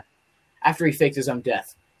death. After he faked his own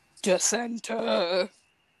death. Dissenta.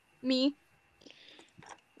 Me.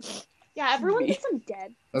 Yeah, everyone thinks I'm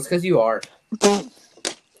dead. That's because you are.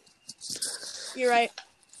 You're right.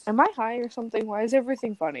 Am I high or something? Why is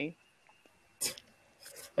everything funny?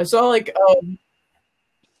 I saw like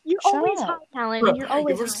You're Shut always up. high, Talon. You're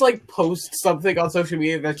always you just high. like post something on social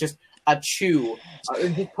media that's just a chew.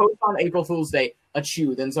 Just post on April Fool's Day a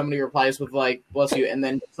chew. Then somebody replies with like "bless you," and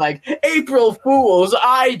then it's like April Fools.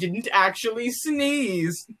 I didn't actually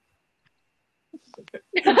sneeze.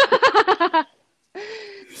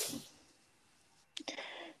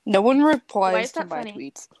 No one Why replies is to that my funny?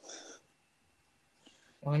 tweets.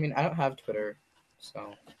 Well, I mean, I don't have Twitter,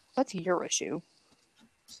 so That's your issue.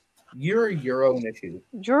 you're your own issue.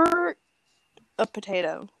 You're a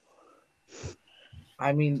potato.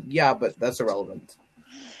 I mean, yeah, but that's irrelevant.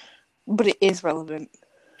 But it is relevant.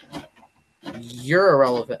 You're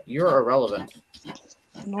irrelevant. You're irrelevant.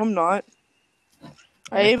 No, I'm not.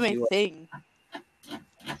 I am a thing.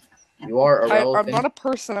 You are irrelevant. I'm not a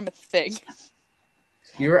person, I'm a thing.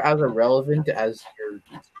 You're as irrelevant as your.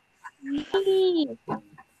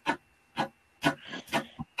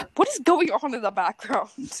 What is going on in the background?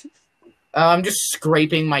 I'm just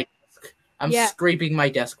scraping my desk. I'm Yeah. scraping my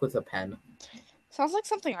desk with a pen. Sounds like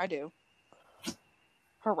something I do.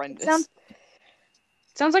 Horrendous.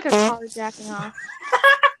 Sounds like a car jacking off.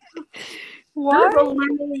 What?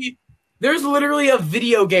 There's literally a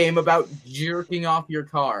video game about jerking off your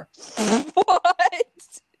car.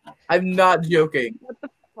 What? I'm not joking.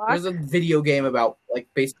 Fuck. There's a video game about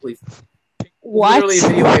basically. What? Literally a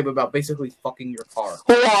video game about basically fucking your car.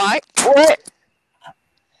 What?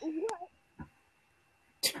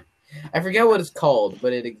 I forget what it's called,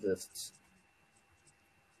 but it exists.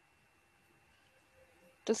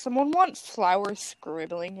 Does someone want flower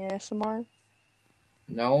scribbling ASMR?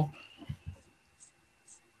 No?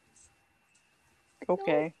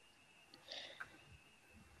 Okay,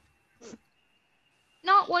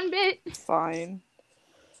 Not one bit. fine.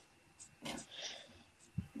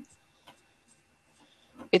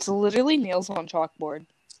 It's literally nails on chalkboard.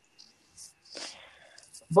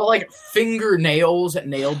 But fingernails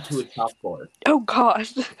nailed to a chalkboard. Oh god.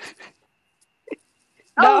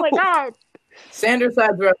 Oh No. my god.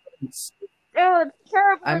 Sanderside's reference. Oh, it's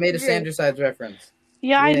terrible. I made a Sanderside's reference.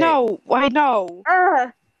 Yeah, I Yay. know. I know.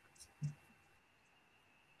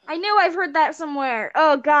 I know I've heard that somewhere.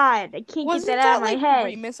 Oh god, I can't Wasn't get that out of my head.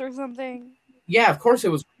 Remus or something? Yeah, of course it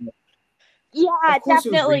was. Yeah, Of course it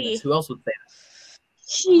was definitely. Remus. Who else would say that?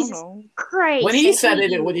 I don't Jesus know. Christ. When he I said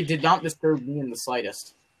hate it, you. it did not disturb me in the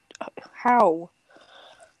slightest. How?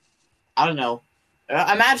 I don't know.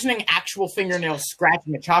 Imagining actual fingernails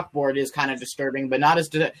scratching a chalkboard is kind of disturbing, but not as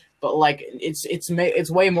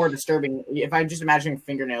it's way more disturbing if I'm just imagining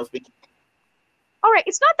fingernails being. Alright,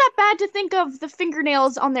 it's not that bad to think of the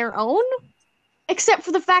fingernails on their own, except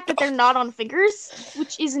for the fact that they're not on fingers,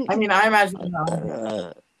 which isn't. I mean, I imagine.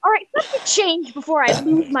 Alright, let me change before I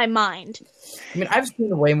lose my mind. I mean, I've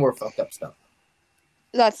seen way more fucked up stuff.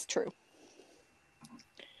 That's true.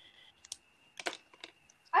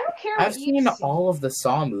 I don't care. I've seen all of the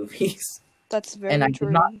Saw movies, That's very And I did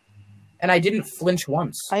true. not- and I didn't flinch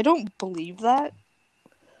once. I don't believe that.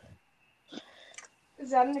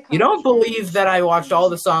 Is that an You don't believe that I watched all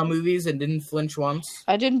the Saw movies and didn't flinch once?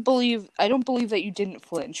 I don't believe that you didn't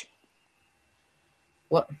flinch.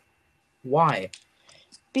 What? Why?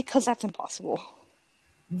 Because that's impossible.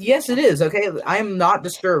 Yes, it is. Okay, I am not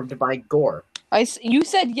disturbed by gore. You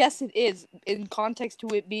said yes, it is, in context to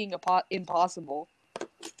it being impossible.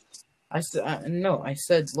 I said no. I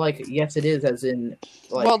said yes, it is, as in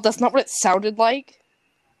Well, that's not what it sounded like.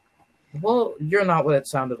 Well, you're not what it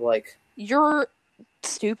sounded like. You're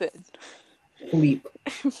stupid. Bleep.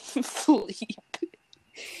 Fleep.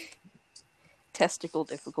 Testicle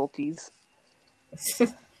difficulties.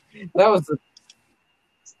 That was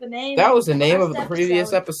the name. That was the name of last the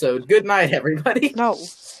previous episode. Good night, everybody. No. No.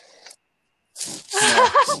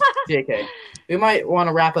 JK. We might want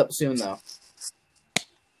to wrap up soon, though.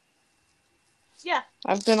 Yeah.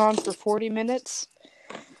 I've been on for 40 minutes.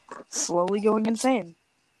 Slowly going insane.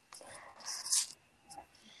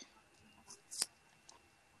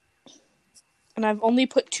 And I've only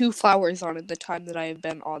put 2 flowers on it the time that I have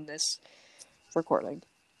been on this recording,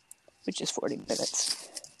 which is 40 minutes.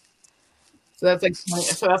 So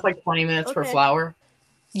that's like 20 minutes per Okay. flower.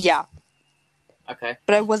 Yeah, Okay.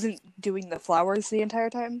 but I wasn't doing the flowers the entire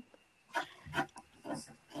time.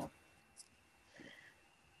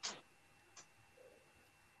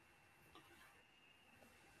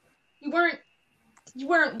 You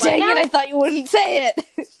weren't. Dang what it! now? I thought you wouldn't say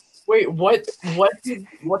it. Wait, what did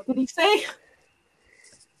he say?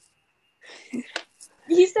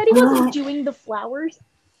 He said he wasn't doing the flowers.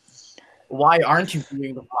 Why aren't you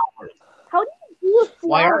doing the flowers? How do you do a flower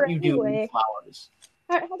Why aren't you anyway? doing flowers?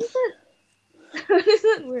 How does that? How does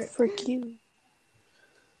that work? Frick you.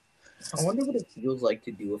 I wonder what it feels like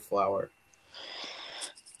to do a flower.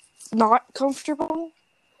 Not comfortable?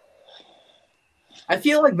 I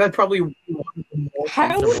feel like that probably would be one of the more How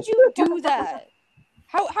comfortable- would you do that?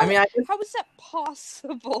 How I mean, how is that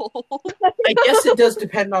possible? I guess it does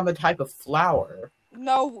depend on the type of flower.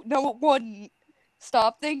 No, it wouldn't.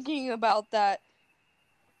 Stop thinking about that.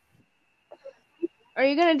 Are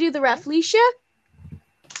you gonna do the Rafflesia?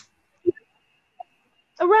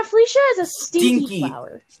 A Rafflesia is a stinky Stinky.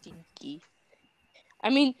 flower. Stinky. I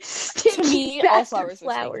mean, to Stinky me, all bastard flowers are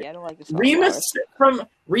flower. stinky. I don't like the smell of flowers.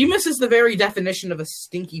 Remus is the very definition of a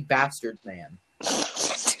stinky bastard man.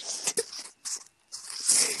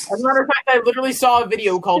 As a matter of fact, I literally saw a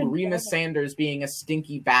video called Remus Sanders being a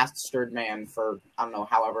stinky bastard man for, I don't know,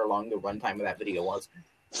 however long the runtime of that video was.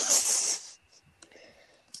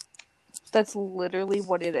 That's literally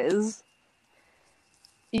what it is.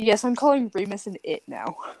 Yes, I'm calling Remus an it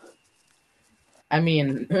now. I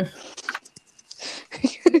mean,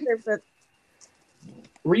 But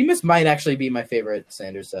Remus might actually be my favorite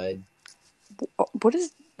Sanders side.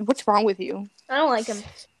 What's wrong with you? I don't like him.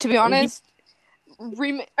 To be honest,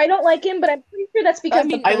 Remus. I don't like him, but I'm pretty sure that's because I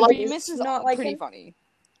mean, I like- Remus is not like pretty him. funny.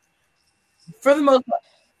 For the most part,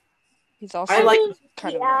 He's also I like-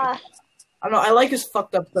 kind of Yeah, annoying. I don't know, I like his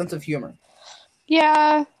fucked up sense of humor.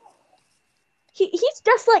 Yeah. he's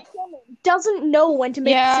just like him. Doesn't know when to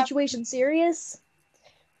make Yeah. the situation serious.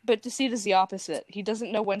 But Deceit is the opposite. He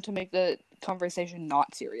doesn't know when to make the conversation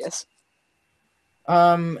not serious.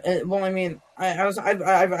 Well, I mean,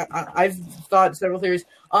 I've thought several theories.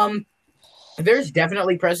 There's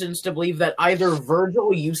definitely precedence to believe that either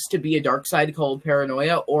Virgil used to be a dark side called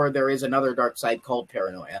paranoia, or there is another dark side called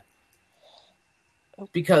paranoia.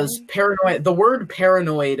 Because the word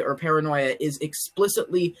paranoid or paranoia is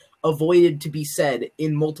explicitly avoided to be said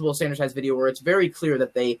in multiple standardized video where it's very clear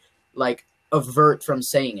that they like avert from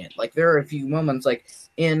saying it. Like there are a few moments like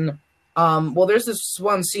in there's this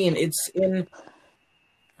one scene, it's in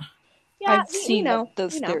Yeah, I've seen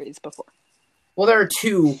those theories before. well there are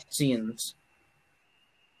two scenes.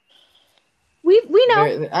 We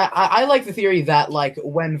know. I like the theory that like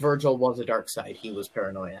when Virgil was a dark side, he was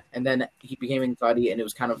paranoia, and then he became anxiety, and it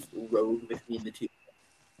was kind of rogue between the two.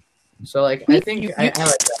 So like, I think I like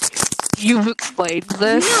that. You've explained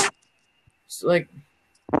this. So, like,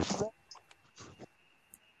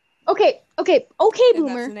 Okay, And that's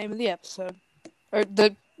Boomer. the name of the episode. Or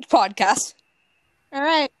the podcast. All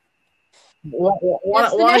right.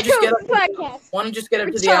 want to just get up, podcast. want to just get up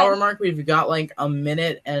to It's the fine. hour mark? We've got like a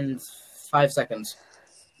minute and 5 seconds.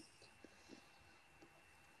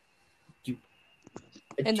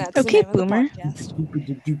 And that's Okay, the name of the Boomer. podcast.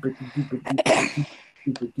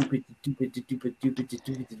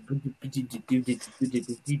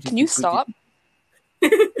 Can you stop?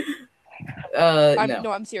 No.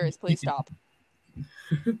 No, I'm serious. Please stop.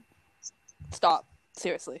 Stop.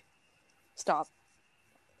 Seriously. Stop.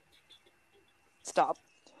 Stop.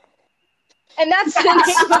 And that's the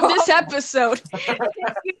name of this episode.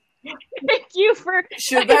 Thank you for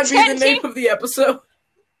Should that be the name of the episode?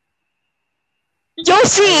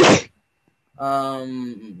 Josie. All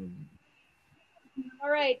All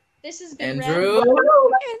right, this has been Andrew. And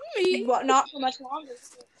me. Well, not for much longer.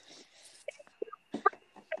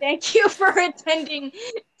 Thank you for attending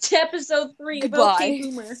to episode 3 of Goodbye. OK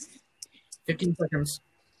Boomer. 15 seconds.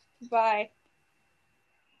 Bye.